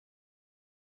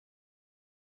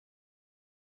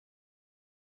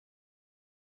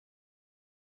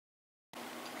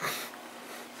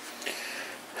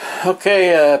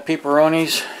Okay,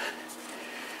 pepperonis,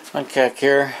 Uncack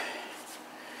here.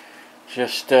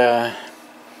 Just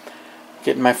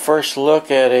getting my first look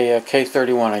at a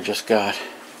K31 I just got.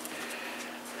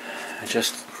 I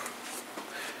just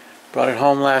brought it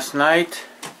home last night.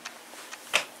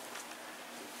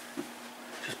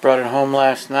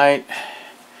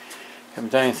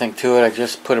 Haven't done anything to it. I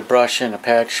just put a brush in,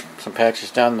 some patches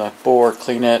down the bore,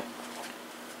 clean it,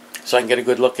 so I can get a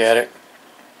good look at it.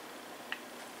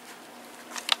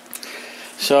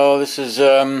 So this is,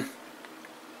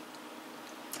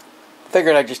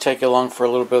 figured I'd just take you along for a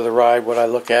little bit of the ride, what I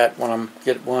look at when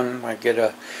I get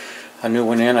a new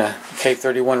one in, a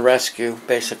K31 rescue,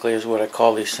 basically is what I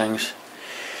call these things.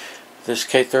 This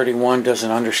K31 doesn't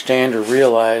understand or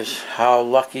realize how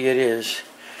lucky it is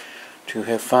to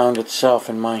have found itself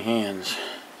in my hands,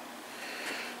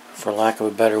 for lack of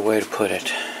a better way to put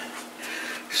it.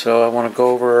 So I want to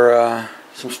go over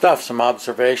some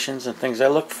observations and things I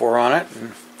looked for on it,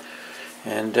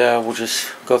 and we'll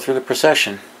just go through the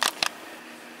procession.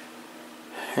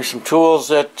 Here's some tools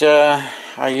that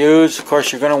I use. Of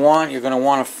course, you're going to want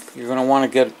to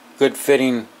get a good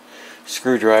fitting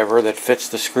screwdriver that fits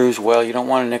the screws well. You don't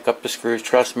want to nick up the screws.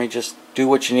 Trust me, just do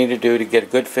what you need to do to get a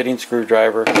good fitting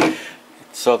screwdriver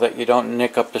so that you don't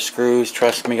nick up the screws.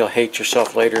 Trust me, you'll hate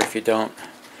yourself later if you don't.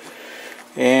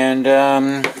 And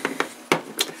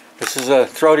this is a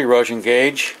throat erosion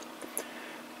gauge.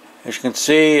 As you can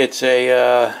see, it's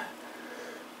a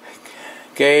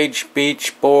gauge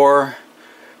beach bore.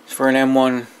 It's for an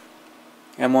M1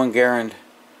 Garand.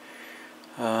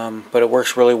 But it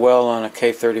works really well on a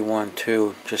K31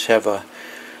 too. Just have a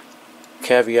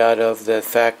caveat of the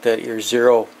fact that your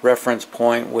zero reference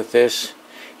point with this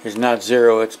is not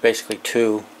 0, it's basically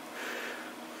 2.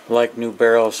 Like new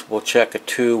barrels, we'll check a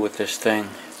 2 with this thing,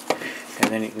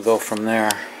 and then you can go from there.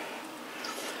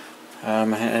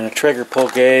 And a trigger pull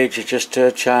gauge is just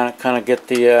to kind of get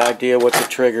the idea what the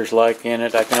trigger's like in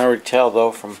it. I can already tell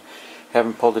though from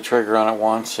having pulled the trigger on it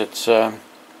once, it's going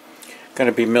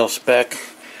to be mil spec.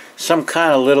 Some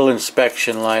kind of little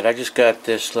inspection light. I just got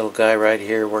this little guy right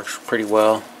here. Works pretty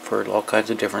well for all kinds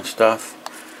of different stuff.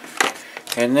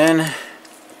 And then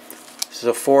this is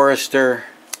a Forester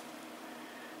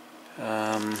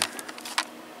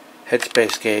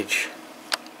headspace gauge.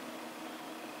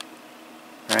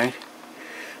 Right?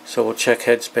 So we'll check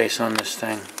headspace on this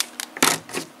thing.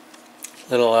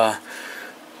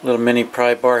 Little mini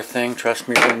pry bar thing. Trust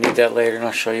me, you're going to need that later, and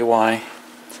I'll show you why.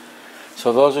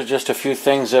 So those are just a few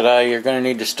things that you're going to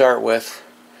need to start with.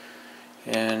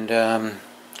 And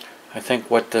I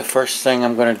think what the first thing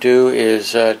I'm going to do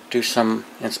is do some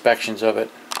inspections of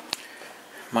it.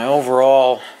 My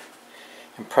overall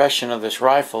impression of this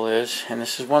rifle is, and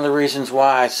this is one of the reasons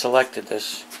why I selected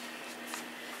this.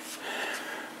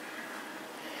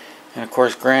 And of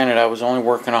course, granted, I was only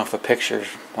working off of pictures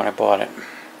when I bought it.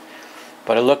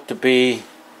 But it looked to be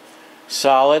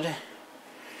solid.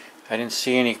 I didn't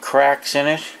see any cracks in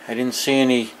it. I didn't see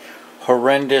any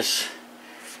horrendous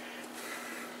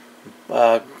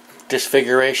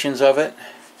disfigurations of it.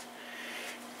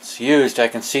 It's used, I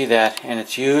can see that, and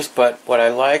it's used, but what I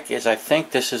like is I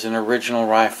think this is an original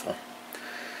rifle.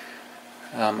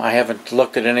 I haven't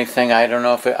looked at anything. I don't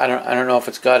know if I don't know if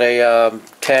it's got a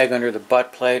tag under the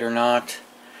butt plate or not.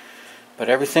 But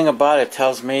everything about it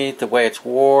tells me the way it's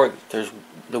wore, there's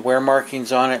the wear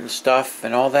markings on it and stuff,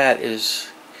 and all that is,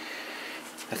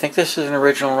 I think this is an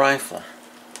original rifle.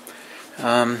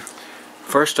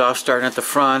 First off, starting at the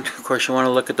front, of course you want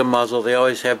to look at the muzzle. They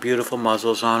always have beautiful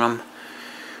muzzles on them.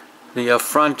 The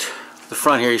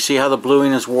front here, you see how the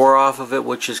bluiness wore off of it,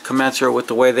 which is commensurate with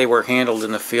the way they were handled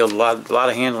in the field. A lot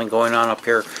of handling going on up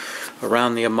here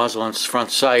around the muzzle and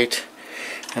front sight.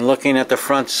 And looking at the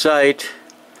front sight,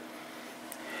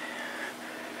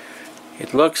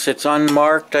 it's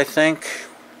unmarked, I think,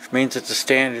 which means it's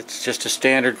just a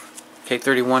standard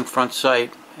K31 front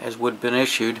sight as would have been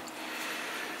issued.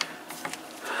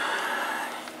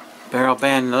 Barrel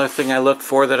band, another thing I look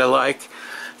for that I like,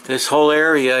 this whole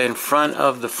area in front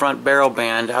of the front barrel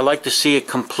band, I like to see it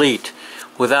complete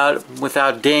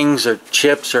without dings or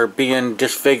chips or being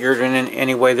disfigured in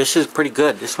any way. This is pretty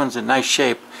good. This one's in nice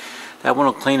shape. That one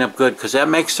will clean up good, because that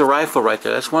makes the rifle right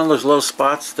there. That's one of those little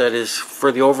spots that is,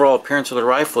 for the overall appearance of the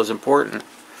rifle, is important.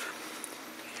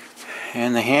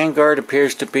 And the handguard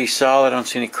appears to be solid. I don't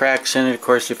see any cracks in it. Of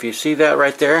course, if you see that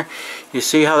right there, you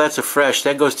see how that's a fresh.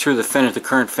 That goes through the finish, the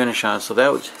current finish on it. So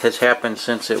that has happened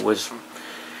since it was,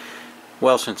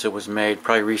 well, since it was made,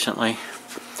 probably recently.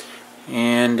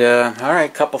 And alright,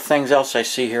 a couple things else I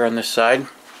see here on this side.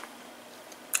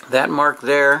 That mark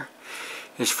there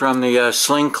is from the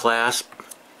sling clasp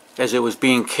as it was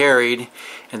being carried.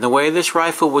 And the way this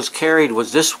rifle was carried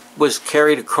was this was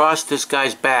carried across this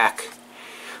guy's back.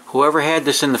 Whoever had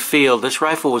this in the field, this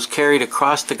rifle was carried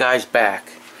across the guy's back.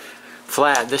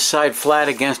 Flat, this side flat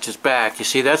against his back. You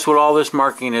see, that's what all this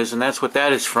marking is, and that's what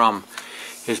that is from.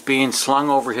 Is being slung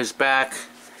over his back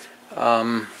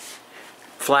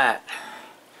flat.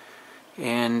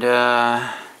 And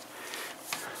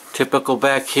typical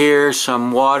back here,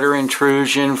 some water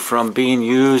intrusion from being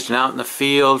used and out in the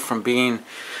field, from being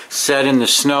set in the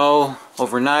snow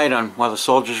overnight while the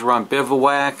soldiers were on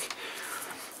bivouac.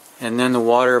 And then the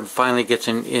water finally gets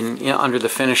in under the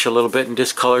finish a little bit and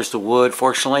discolors the wood.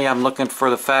 Fortunately, I'm looking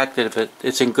for the fact that if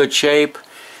it's in good shape,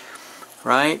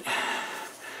 right?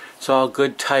 It's all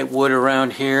good tight wood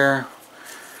around here.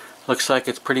 Looks like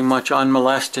it's pretty much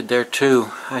unmolested there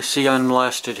too. I see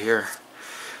unmolested here.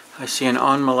 I see an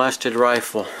unmolested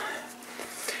rifle.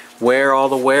 Wear, all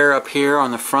the wear up here on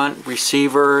the front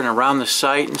receiver and around the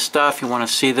sight and stuff. You want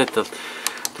to see that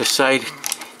the sight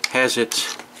has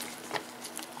its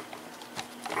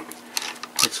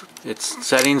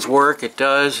settings work. It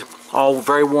does. All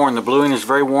very worn. The bluing is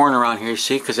very worn around here, you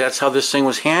see, because that's how this thing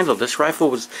was handled. This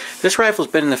rifle's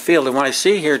been in the field, and what I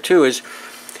see here too is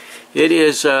it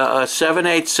is a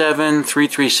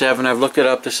 787-337. I've looked it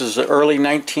up. This is early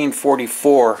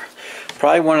 1944.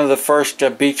 Probably one of the first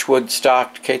Beechwood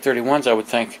stocked K31s, I would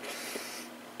think.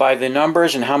 By the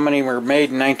numbers and how many were made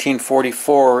in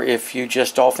 1944, if you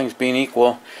just all things being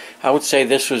equal, I would say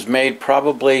this was made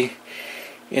probably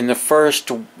in the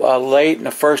late in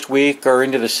the first week or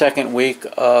into the second week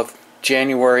of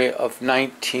January of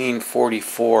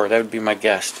 1944. That would be my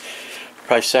guess.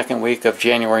 Probably second week of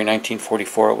January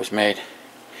 1944 it was made.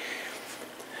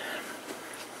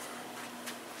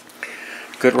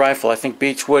 Good rifle. I think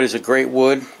beechwood is a great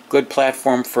wood. Good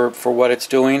platform for what it's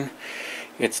doing.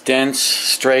 It's dense,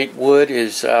 straight wood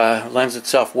lends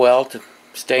itself well to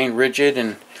staying rigid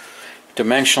and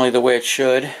dimensionally the way it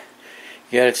should.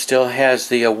 Yet it still has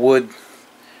the wood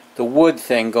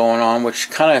thing going on, which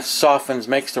kind of softens,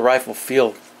 makes the rifle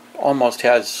feel almost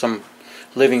has some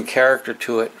living character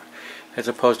to it, as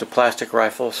opposed to plastic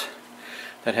rifles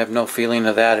that have no feeling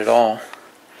of that at all.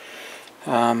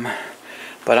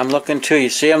 But I'm looking too. You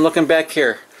see, I'm looking back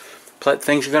here.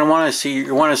 Things you're going to want to see.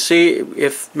 You want to see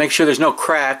make sure there's no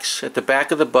cracks at the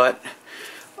back of the butt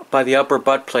by the upper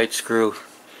butt plate screw.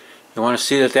 You want to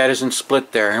see that isn't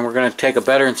split there, and we're going to take a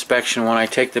better inspection when I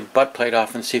take the butt plate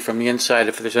off and see from the inside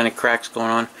if there's any cracks going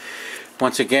on.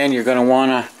 Once again, you're going to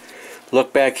want to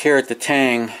look back here at the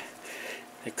tang.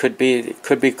 It could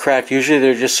be cracked. Usually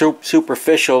they're just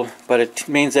superficial, but it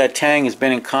means that tang has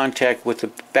been in contact with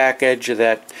the back edge of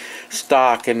that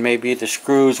stock, and maybe the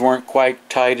screws weren't quite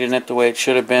tight in it the way it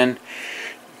should have been.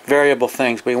 Variable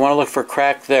things, but you want to look for a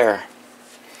crack there.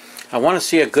 I want to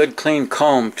see a good clean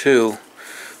comb too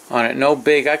on it. No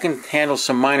big, I can handle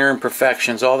some minor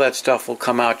imperfections. All that stuff will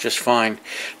come out just fine.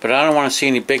 But I don't want to see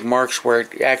any big marks where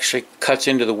it actually cuts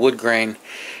into the wood grain,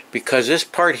 because this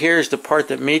part here is the part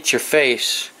that meets your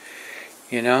face.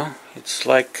 You know, it's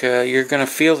like you're going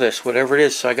to feel this, whatever it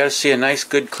is. So I got to see a nice,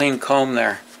 good, clean comb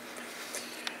there.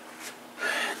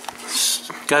 It's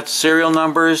got serial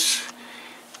numbers,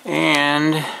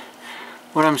 and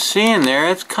what I'm seeing there,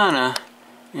 it's kind of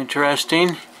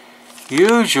interesting.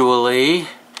 Usually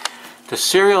the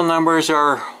serial numbers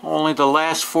are only the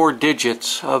last 4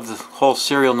 digits of the whole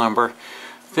serial number.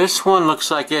 This one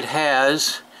looks like it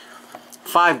has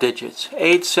 5 digits.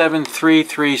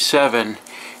 87337.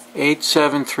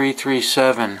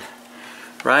 87337.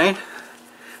 Right?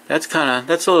 That's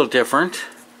a little different.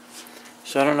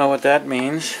 So I don't know what that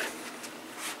means.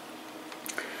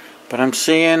 But I'm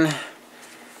seeing,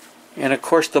 and of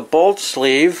course the bolt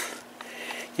sleeve,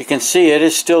 you can see it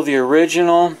is still the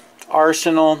original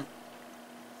Arsenal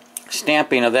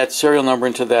stamping of that serial number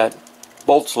into that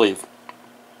bolt sleeve.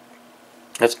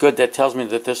 That's good. That tells me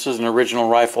that this is an original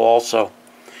rifle also.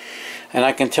 And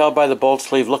I can tell by the bolt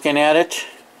sleeve looking at it.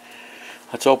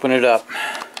 Let's open it up.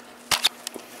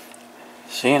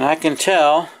 See, and I can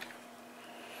tell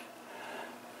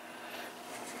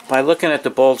by looking at the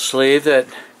bolt sleeve that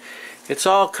it's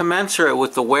all commensurate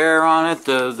with the wear on it,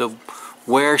 the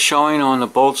wear showing on the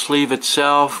bolt sleeve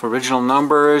itself, original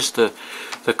numbers, the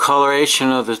coloration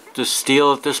of the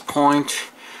steel at this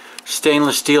point,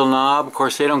 stainless steel knob. Of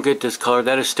course they don't get discolored.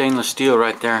 That is stainless steel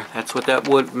right there. That's what that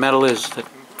wood metal is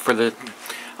for the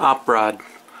op rod.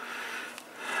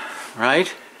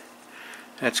 Right?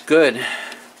 That's good.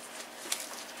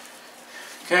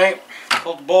 Okay,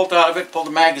 pull the bolt out of it, pull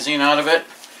the magazine out of it.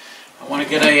 I want to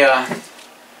get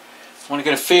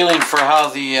a feeling for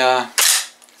how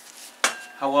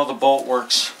well the bolt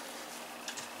works.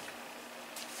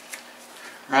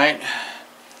 right?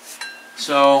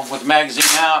 So with the magazine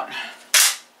out,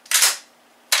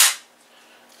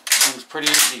 it was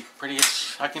pretty easy.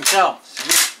 I can tell.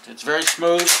 It's very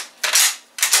smooth.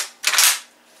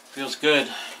 Feels good.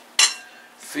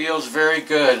 Feels very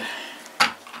good.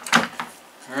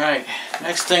 Alright,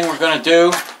 next thing we're going to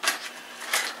do,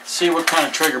 see what kind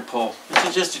of trigger pull. This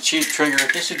is just a cheap trigger.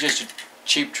 This is just a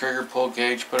cheap trigger pull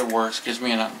gauge, but it works. Gives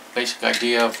me a basic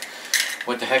idea of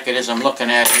what the heck it is I'm looking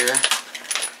at here.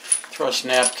 Throw a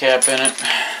snap cap in it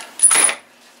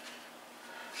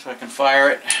so I can fire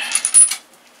it.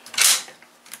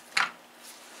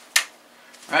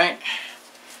 Right?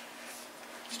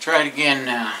 Let's try it again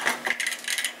now.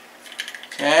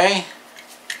 Okay,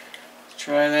 let's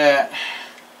try that.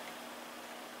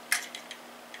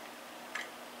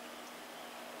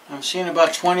 I'm seeing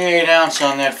about 28 ounce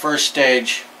on that first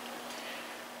stage.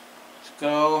 Let's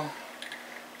go.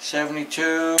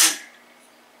 72.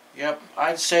 Yep,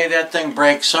 I'd say that thing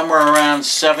breaks somewhere around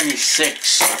 76,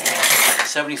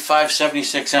 75,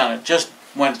 76 ounce. It just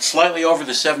went slightly over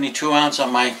the 72 ounce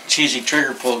on my cheesy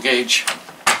trigger pull gauge.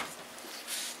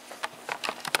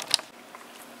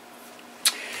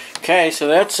 Okay, so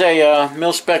that's a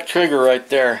mil-spec trigger right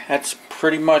there. That's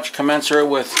pretty much commensurate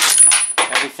with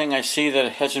everything I see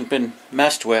that hasn't been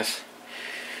messed with.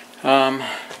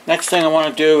 Next thing I want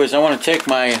to do is I want to take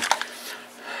my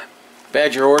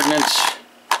Badger Ordnance,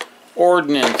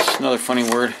 another funny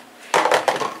word,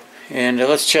 and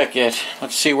let's check it.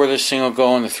 Let's see where this thing will go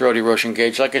on the throat erosion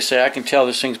gauge. Like I say, I can tell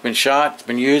this thing's been shot, it's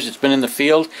been used, it's been in the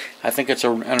field. I think it's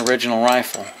an original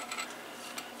rifle.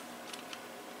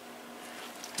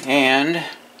 And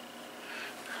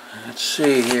let's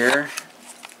see here.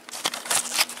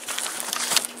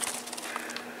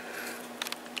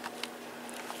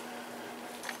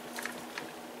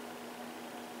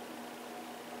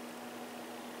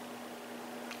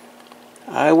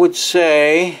 I would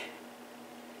say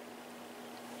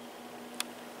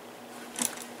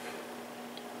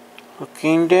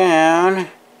looking down,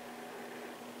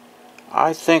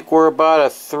 I think we're about a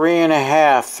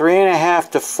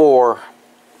 3.5 to 4.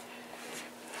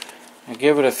 I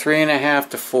give it a 3.5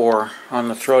 to 4 on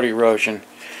the throat erosion.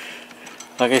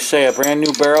 Like I say, a brand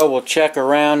new barrel will check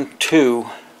around 2.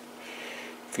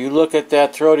 If you look at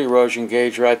that throat erosion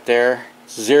gauge right there,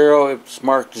 it's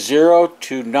marked 0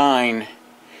 to 9.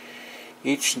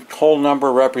 Each whole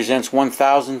number represents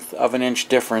 1/1000th of an inch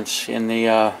difference in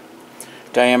the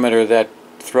diameter of that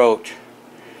throat.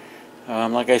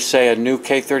 Like I say, a new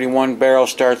K31 barrel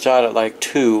starts out at like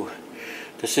 2.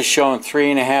 This is showing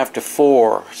 3.5 to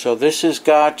 4. So this has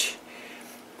got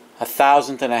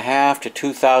 1/1000th to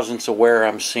 2/1000ths of wear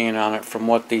I'm seeing on it from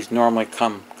what these normally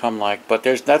come like. But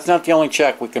that's not the only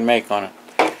check we can make on it.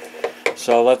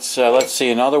 So let's see.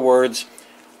 In other words,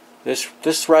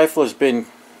 this rifle has been.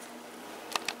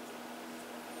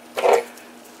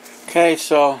 Okay,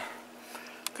 so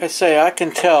like I say, I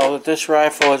can tell that this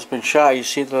rifle has been shot. You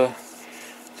see the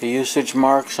usage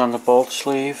marks on the bolt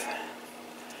sleeve.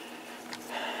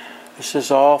 This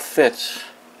is all fits.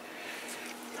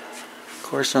 Of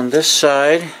course, on this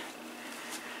side,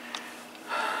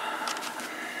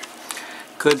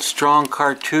 good strong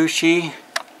cartouche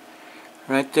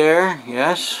right there.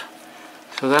 Yes.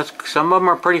 So that's, some of them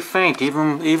are pretty faint,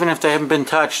 even if they haven't been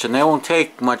touched, and they won't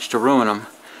take much to ruin them.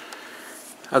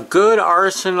 A good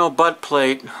Arsenal butt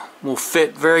plate will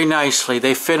fit very nicely.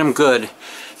 They fit them good.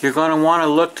 You're going to want to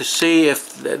look to see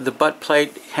if the butt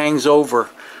plate hangs over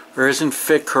or isn't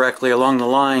fit correctly along the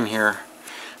line here.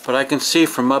 But I can see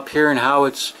from up here and how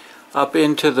it's up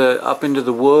into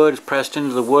the wood, pressed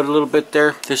into the wood a little bit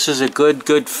there. This is a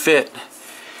good fit.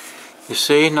 You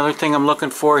see, another thing I'm looking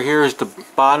for here is the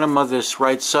bottom of this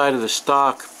right side of the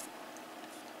stock.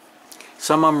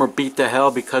 Some of them are beat to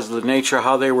hell because of the nature of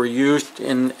how they were used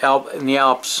in the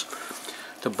Alps.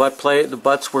 The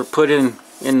butts were put in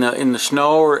the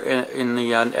snow or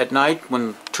at night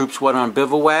when troops went on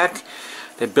bivouac.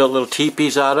 They built little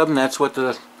teepees out of them. That's what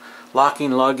the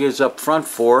locking lug is up front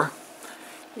for.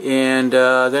 And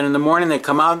then in the morning they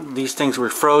come out. These things were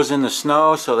frozen in the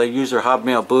snow, so they use their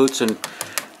hobnail boots and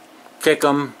kick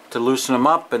them to loosen them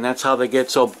up, and that's how they get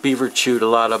so beaver chewed, a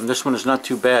lot of them. This one is not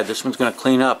too bad. This one's going to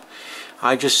clean up.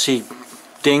 I just see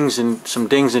some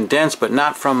dings and dents, but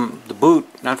not from the boot,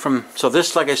 not from. So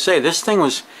this, like I say, this thing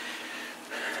was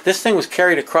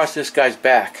carried across this guy's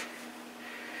back.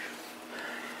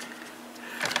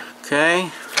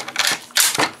 Okay.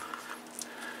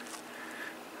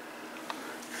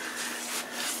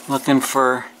 Looking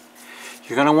for.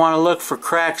 You're going to want to look for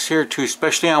cracks here too,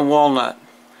 especially on walnut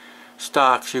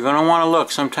stocks. You're going to want to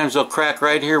look. Sometimes they'll crack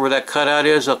right here where that cutout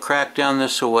is. They'll crack down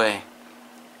this way.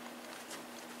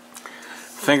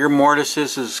 Finger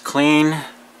mortises is clean.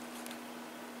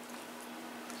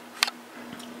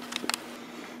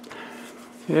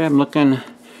 Yeah, I'm looking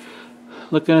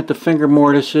at the finger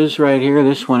mortises right here.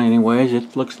 This one anyways,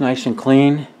 it looks nice and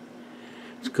clean.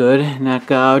 It's good, not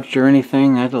gouged or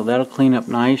anything. That'll clean up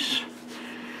nice.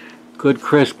 Good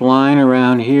crisp line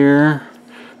around here.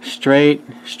 Straight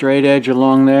edge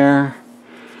along there.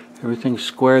 Everything's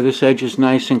square. This edge is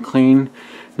nice and clean.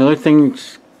 Another thing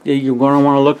that you're going to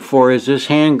want to look for is this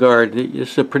handguard.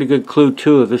 This is a pretty good clue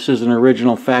too if this is an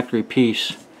original factory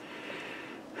piece.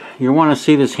 You want to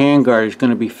see this handguard is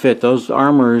going to be fit. Those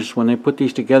armors, when they put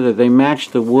these together, they match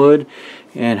the wood,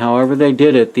 and however they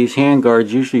did it, these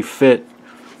handguards usually fit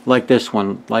like this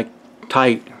one, like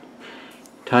tight,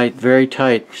 very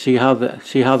tight. See how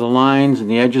the lines and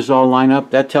the edges all line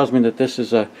up? That tells me that this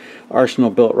is a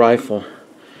Arsenal built rifle.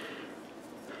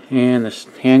 And this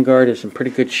handguard is in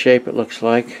pretty good shape, it looks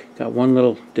like. Got one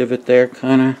little divot there,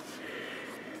 kinda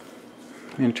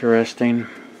interesting.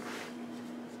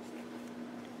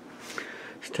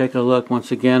 Take a look.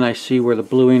 Once again, I see where the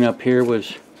bluing up here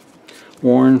was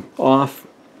worn off.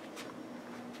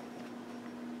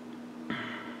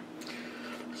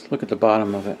 Let's look at the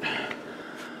bottom of it.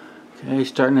 Okay,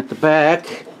 starting at the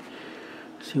back.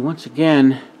 See, once again,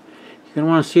 you're going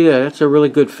to want to see that. That's a really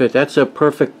good fit. That's a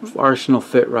perfect Arsenal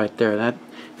fit right there. That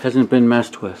hasn't been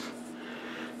messed with.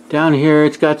 Down here,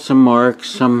 it's got some marks,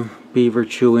 some beaver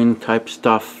chewing type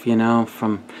stuff, you know,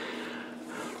 from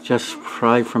just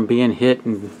probably from being hit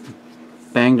and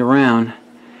banged around.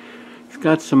 It's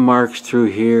got some marks through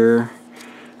here.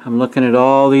 I'm looking at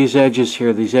all these edges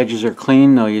here. These edges are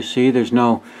clean though, you see there's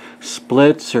no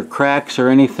splits or cracks or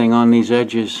anything on these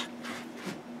edges.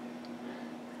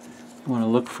 You want to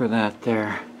look for that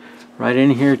there. Right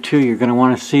in here too, you're going to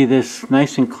want to see this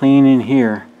nice and clean in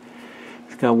here.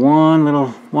 It's got one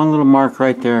little mark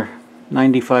right there.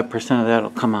 95% of that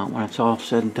will come out when it's all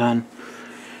said and done.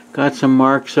 Got some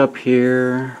marks up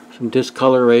here, some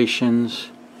discolorations.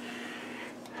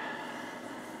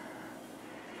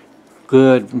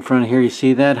 Good in front of here. You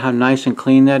see that? How nice and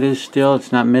clean that is still.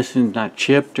 It's not missing, not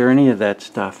chipped or any of that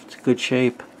stuff. It's good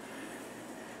shape.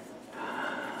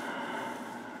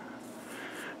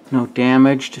 No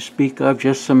damage to speak of,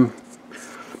 just some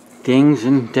dings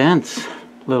and dents a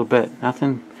little bit.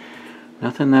 Nothing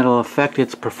that'll affect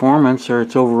its performance or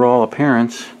its overall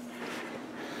appearance.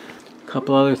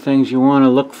 Couple other things you want to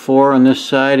look for on this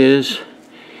side is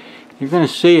you're going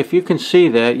to see, if you can see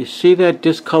that, you see that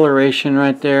discoloration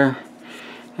right there?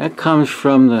 That comes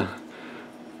from the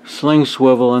sling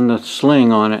swivel and the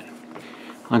sling on it.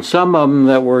 On some of them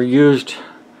that were used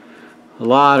a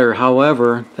lot or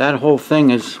however, that whole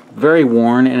thing is very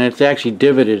worn and it's actually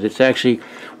divoted. It's actually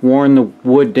worn the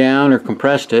wood down or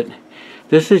compressed it.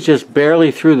 This is just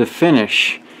barely through the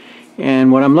finish.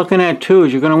 And what I'm looking at too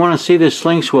is you're going to want to see this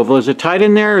sling swivel. Is it tight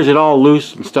in there or is it all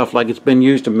loose and stuff like it's been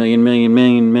used a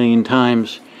million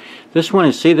times? This one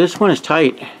is, see, this one is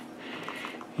tight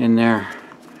in there.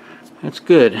 That's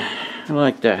good. I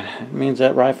like that. It means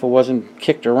that rifle wasn't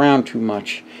kicked around too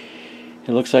much.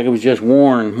 It looks like it was just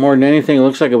worn. More than anything, it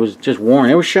looks like it was just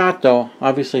worn. It was shot though,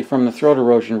 obviously from the throat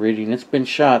erosion reading. It's been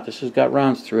shot. This has got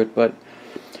rounds through it, but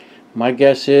my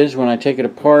guess is when I take it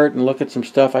apart and look at some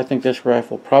stuff, I think this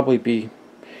rifle will probably be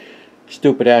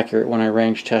stupid accurate when I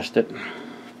range test it.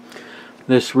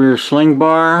 This rear sling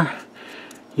bar,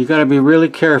 you got to be really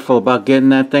careful about getting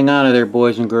that thing out of there,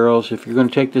 boys and girls, if you're going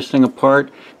to take this thing apart,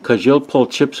 because you'll pull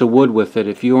chips of wood with it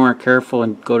if you aren't careful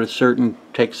and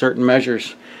take certain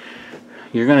measures.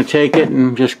 You're going to take it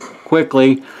and just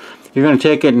quickly, you're going to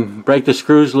take it and break the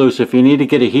screws loose. If you need to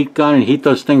get a heat gun and heat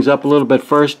those things up a little bit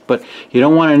first, but you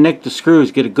don't want to nick the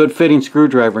screws, get a good fitting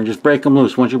screwdriver and just break them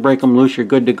loose. Once you break them loose, you're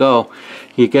good to go.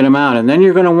 You get them out. And then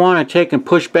you're going to want to take and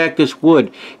push back this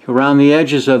wood around the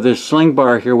edges of this sling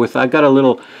bar here with, I got a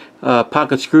little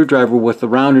pocket screwdriver with the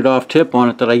rounded off tip on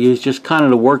it that I use just kind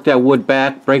of to work that wood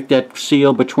back, break that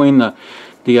seal between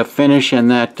the finish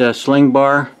and that sling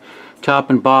bar, top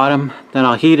and bottom. Then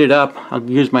I'll heat it up. I'll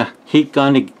use my heat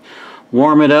gun to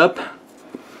warm it up,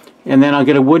 and then I'll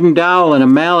get a wooden dowel and a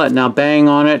mallet and I'll bang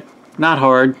on it, not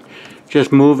hard,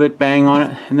 just move it, bang on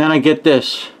it, and then I get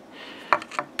this.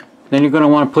 Then you're going to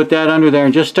want to put that under there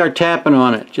and just start tapping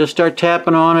on it. Just start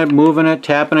tapping on it, moving it,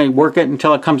 tapping it, work it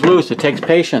until it comes loose. It takes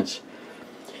patience.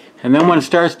 And then when it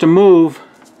starts to move,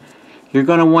 you're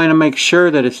going to want to make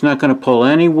sure that it's not going to pull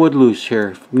any wood loose here.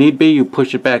 If need be, you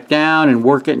push it back down and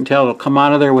work it until it'll come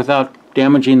out of there without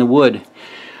damaging the wood.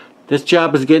 This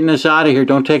job is getting this out of here.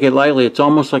 Don't take it lightly. It's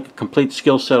almost like a complete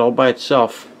skill set all by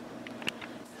itself.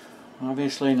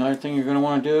 Obviously, another thing you're going to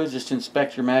want to do is just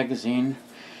inspect your magazine.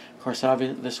 Of course,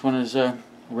 this one is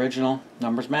Original,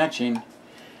 numbers matching.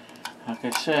 Like I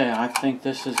say, I think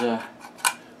this is a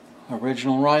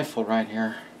original rifle right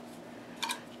here.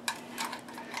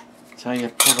 That's how you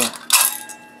pull the...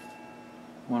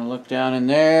 Want to look down in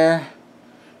there.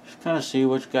 Just kind of see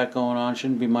what you got going on.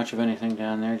 Shouldn't be much of anything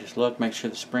down there. Just look, make sure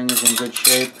the spring is in good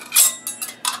shape.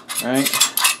 Right?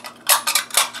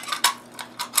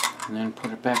 And then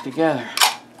put it back together.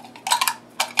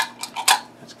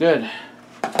 That's good.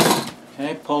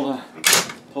 Okay, pull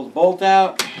the bolt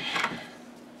out.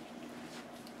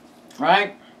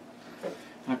 Right?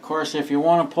 And of course, if you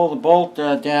want to pull the bolt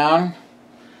down,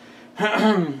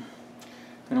 going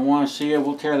to want to see it.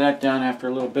 We'll tear that down after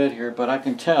a little bit here, but I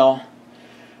can tell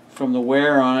from the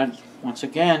wear on it, once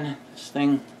again, this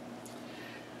thing,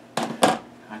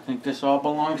 I think this all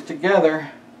belongs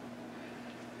together.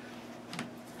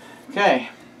 Okay,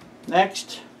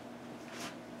 next,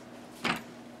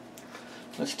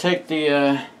 let's take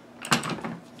the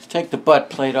butt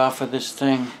plate off of this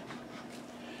thing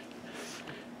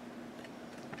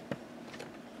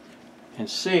and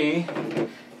see.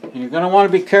 And you're going to want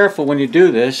to be careful when you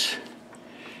do this.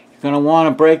 You're going to want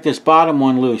to break this bottom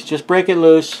one loose. Just break it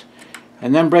loose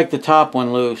and then break the top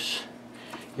one loose.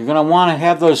 You're going to want to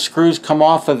have those screws come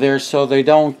off of there so they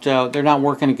don't, they're not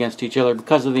working against each other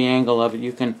because of the angle of it.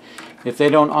 You can, if they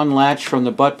don't unlatch from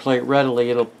the butt plate readily,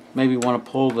 it'll maybe want to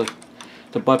pull the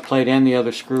butt plate and the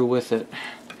other screw with it.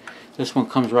 This one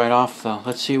comes right off though.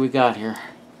 Let's see what we got here.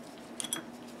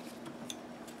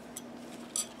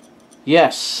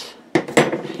 Yes.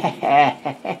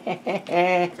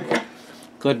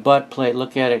 Good butt plate.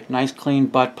 Look at it. Nice clean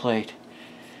butt plate.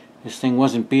 This thing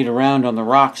wasn't beat around on the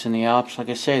rocks in the Alps. Like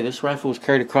I say, this rifle was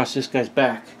carried across this guy's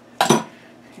back.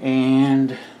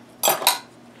 And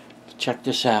check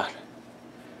this out.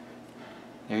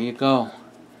 There you go.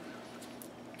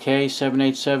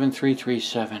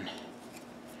 K787337.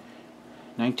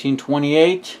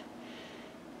 1928.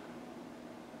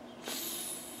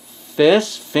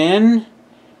 Finn,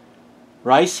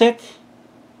 Reisig,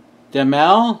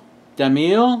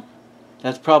 Demille.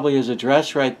 That's probably his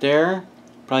address right there.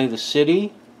 Probably the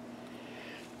city.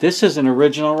 This is an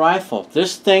original rifle.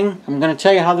 This thing, I'm going to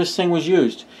tell you how this thing was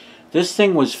used. This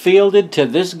thing was fielded to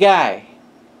this guy.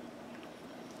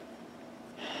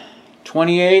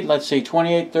 28, let's see,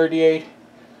 28, 38,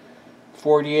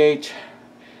 48.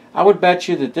 I would bet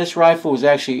you that this rifle was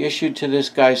actually issued to this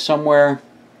guy somewhere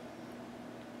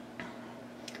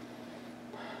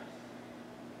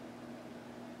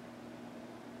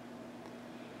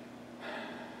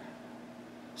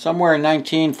in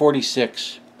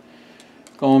 1946,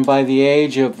 going by the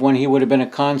age of when he would have been a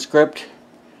conscript.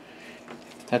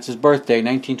 That's his birthday,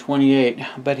 1928.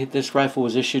 I bet this rifle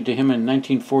was issued to him in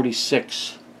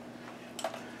 1946.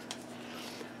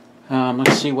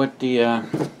 Let's see what the...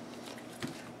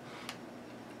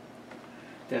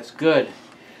 that's good.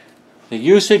 The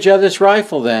usage of this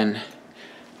rifle then.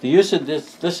 The use of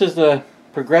this is the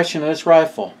progression of this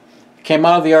rifle. It came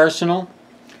out of the arsenal,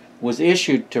 was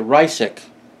issued to Reisig,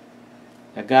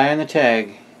 a guy on the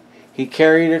tag. He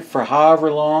carried it for however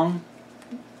long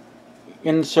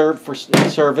in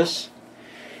service,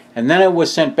 and then it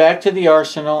was sent back to the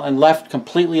arsenal and left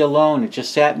completely alone. It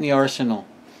just sat in the arsenal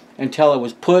until it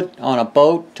was put on a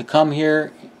boat to come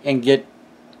here and get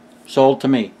sold to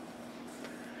me.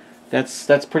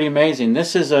 That's pretty amazing.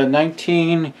 This is a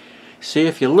 19... See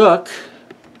if you look.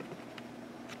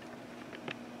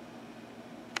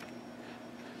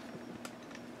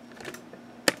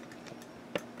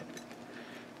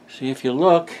 See if you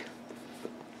look,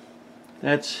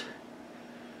 that's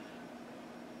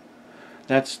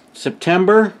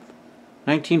September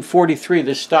 1943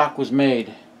 this stock was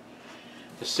made.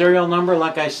 The serial number,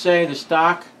 like I say, the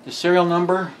serial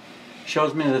number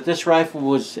shows me that this rifle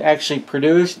was actually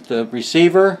produced, the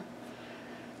receiver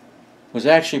was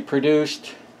actually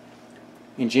produced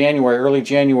in January, early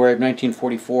January of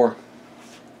 1944.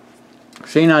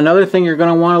 See, now another thing you're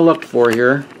going to want to look for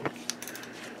here.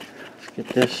 Get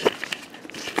this.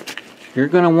 You're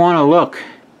going to want to look.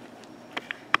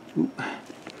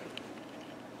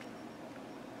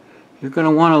 You're going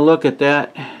to want to look at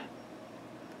that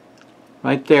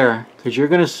right there, because you're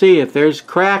going to see if there's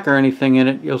crack or anything in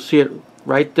it, you'll see it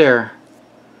right there.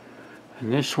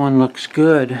 And this one looks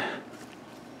good.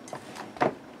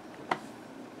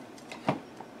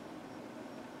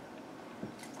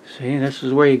 See, this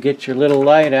is where you get your little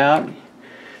light out.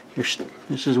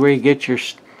 This is where you get your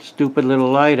stupid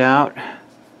little light out.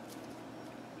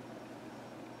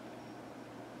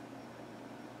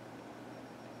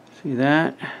 See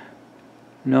that?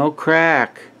 No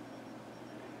crack.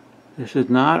 This is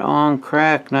not on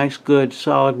crack. Nice good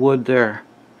solid wood there.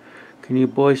 Can you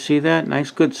boys see that?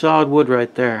 Nice good solid wood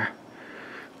right there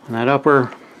on that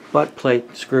upper butt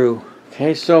plate screw.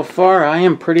 Okay, so far I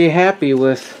am pretty happy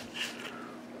with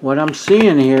what I'm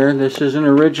seeing here. This is an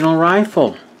original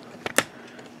rifle.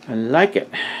 I like it.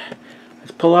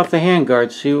 Let's pull off the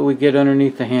handguard, see what we get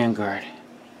underneath the handguard.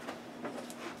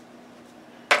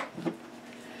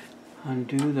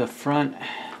 Undo the front.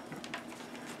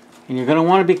 And you're going to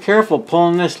want to be careful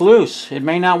pulling this loose. It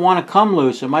may not want to come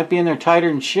loose. It might be in there tighter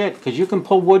than shit, because you can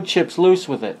pull wood chips loose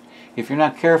with it if you're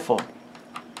not careful.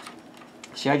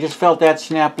 See, I just felt that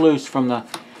snap loose from the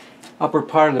upper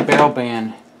part of the barrel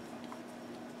band.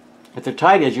 If they're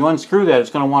tight, as you unscrew that, it's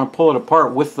going to want to pull it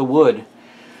apart with the wood.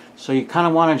 So you kind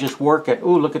of want to just work it.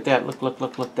 Ooh, look at that. Look, look,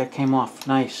 look, look. That came off.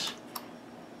 Nice.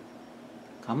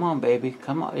 Come on, baby.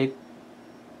 Come on.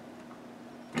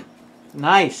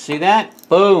 Nice. See that?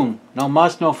 Boom. No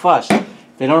muss, no fuss.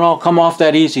 They don't all come off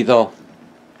that easy, though.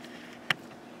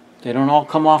 They don't all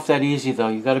come off that easy, though.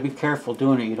 You got to be careful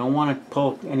doing it. You don't want to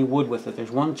pull any wood with it.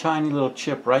 There's one tiny little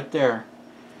chip right there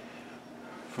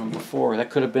from before. That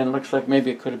could have been, looks like maybe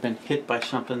it could have been hit by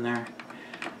something there.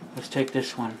 Let's take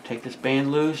this one. Take this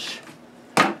band loose.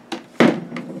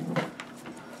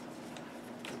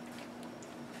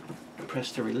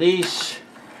 Press the release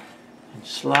and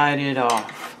slide it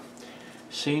off.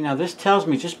 See, now this tells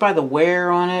me just by the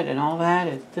wear on it and all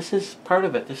that, this is part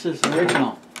of it. This is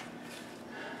original.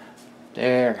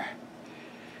 There.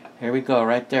 There we go,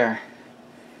 right there.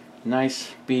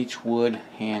 Nice beech wood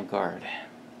handguard.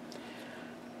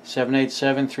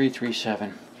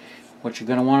 787-337. What you're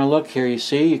going to want to look here,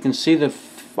 you can see the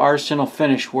arsenal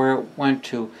finish where it went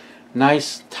to.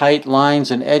 Nice tight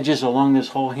lines and edges along this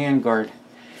whole handguard.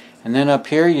 And then up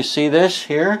here, you see this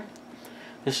here?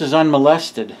 This is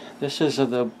unmolested. This is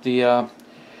the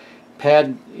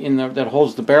pad that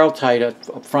holds the barrel tight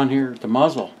up front here at the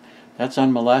muzzle. That's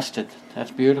unmolested. That's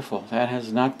beautiful. That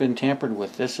has not been tampered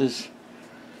with.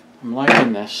 I'm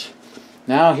liking this.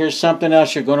 Now here's something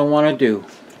else you're going to want to do.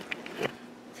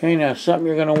 Okay, now something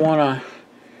you're going to want to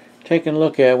take a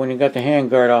look at when you got the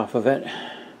handguard off of it.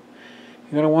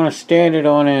 You're going to want to stand it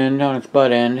on end, on its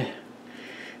butt end.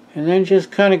 And then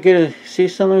just kind of let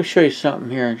me show you something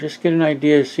here. Just get an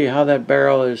idea to see how that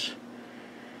barrel is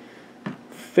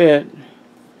fit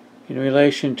in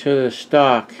relation to the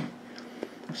stock.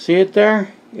 See it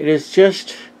there? It's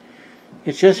just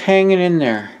hanging in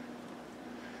there.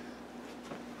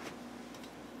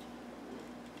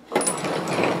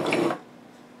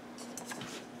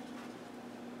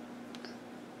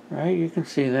 Right, you can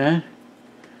see that,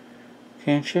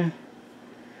 can't you?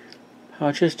 How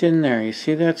it's just in there. You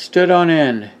see that stood on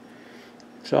end.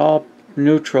 It's all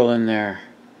neutral in there.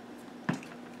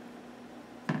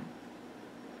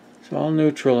 It's all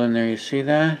neutral in there. You see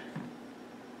that?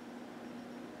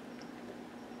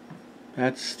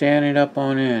 That's standing up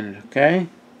on end, okay?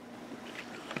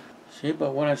 See,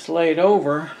 but when it's laid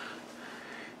over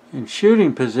in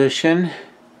shooting position,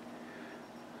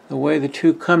 the way the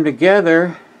two come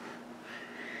together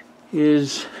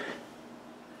is,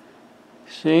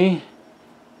 see,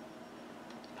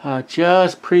 how it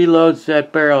just preloads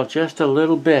that barrel just a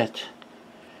little bit,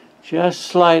 just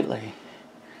slightly.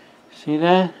 See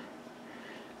that?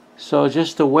 So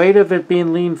just the weight of it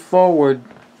being leaned forward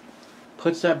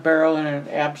puts that barrel in an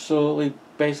absolutely,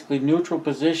 basically neutral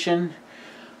position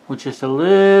with just a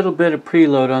little bit of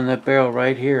preload on that barrel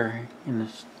right here in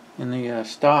the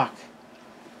stock.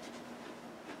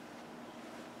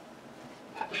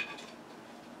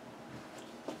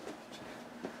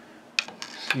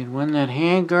 See, and when that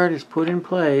handguard is put in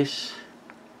place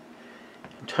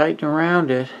and tighten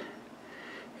around it,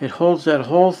 it holds that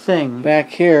whole thing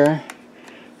back here.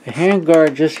 The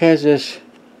handguard just has this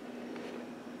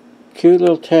cute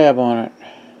little tab on it,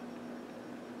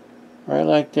 right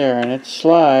like there, and it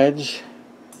slides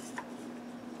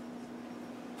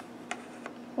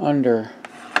under.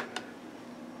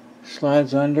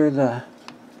 Slides under the.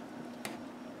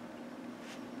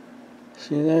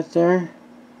 See that there?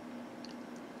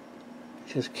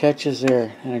 Just catches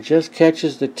there, and it just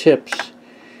catches the tips.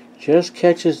 Just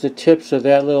catches the tips of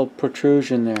that little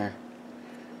protrusion there.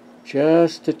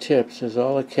 Just the tips is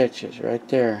all it catches right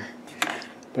there.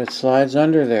 But it slides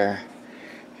under there,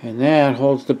 and that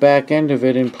holds the back end of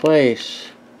it in place.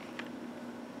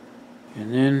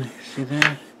 And then, see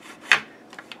that?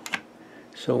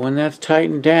 So when that's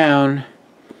tightened down,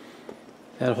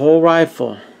 that whole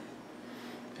rifle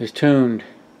is tuned.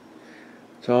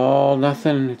 It's all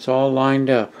nothing, it's all lined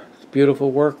up. It's beautiful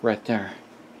work right there.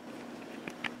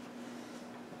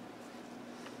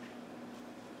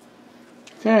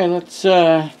 Okay, let's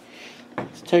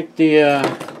take the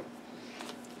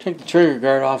Take the trigger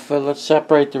guard off it. Let's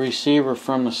separate the receiver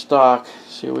from the stock.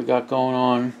 See what we got going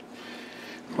on.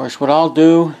 Of course, what I'll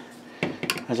do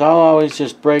is I'll always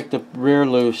just break the rear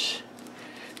loose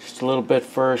just a little bit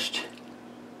first.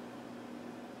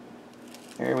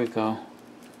 There we go.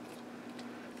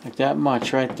 Like that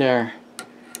much right there.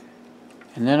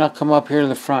 And then I'll come up here to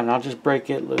the front and I'll just break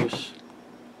it loose.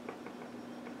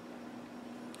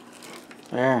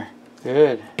 There.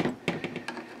 Good.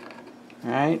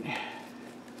 Alright.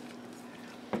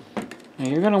 Now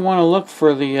you're going to want to look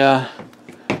for the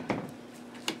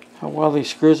how well these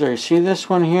screws are. You see this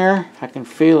one here? I can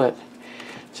feel it.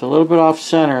 It's a little bit off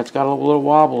center. It's got a little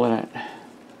wobble in it.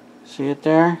 See it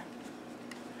there?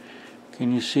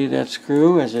 Can you see that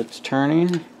screw as it's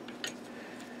turning?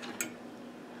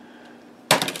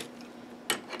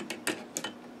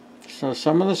 So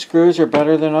some of the screws are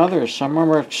better than others. Some of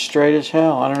them are straight as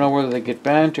hell. I don't know whether they get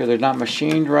bent or they're not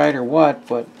machined right or what,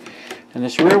 but and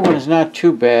this rear one is not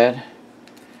too bad.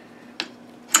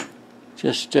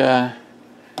 Just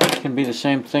can be the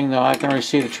same thing though. I can already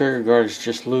see the trigger guard is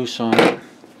just loose on it.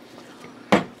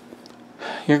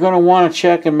 You're going to want to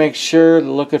check and make sure,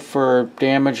 look for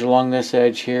damage along this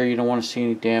edge here. You don't want to see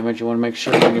any damage. You want to make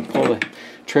sure when you pull the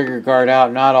trigger guard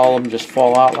out, not all of them just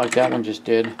fall out like that one just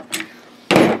did.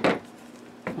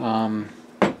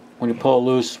 When you pull it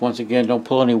loose, once again, don't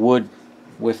pull any wood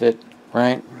with it,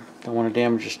 right? Don't want to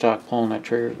damage your stock pulling that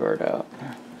trigger guard out.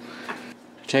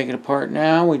 To take it apart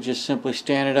now, we just simply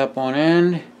stand it up on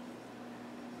end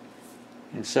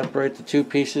and separate the two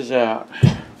pieces out.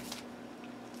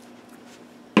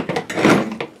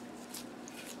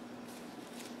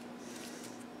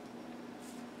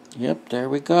 Yep, there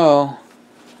we go.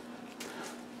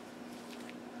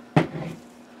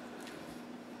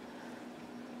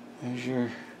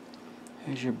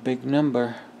 There's your big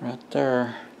number right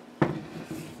there.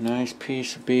 Nice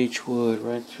piece of beech wood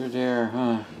right through there,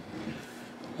 huh?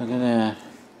 Look at that.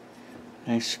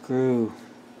 Nice screw.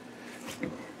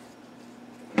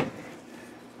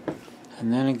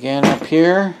 And then again up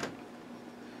here,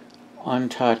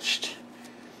 untouched.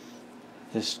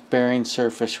 This bearing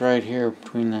surface right here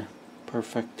between the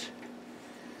perfect.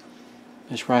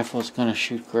 This rifle is going to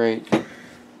shoot great.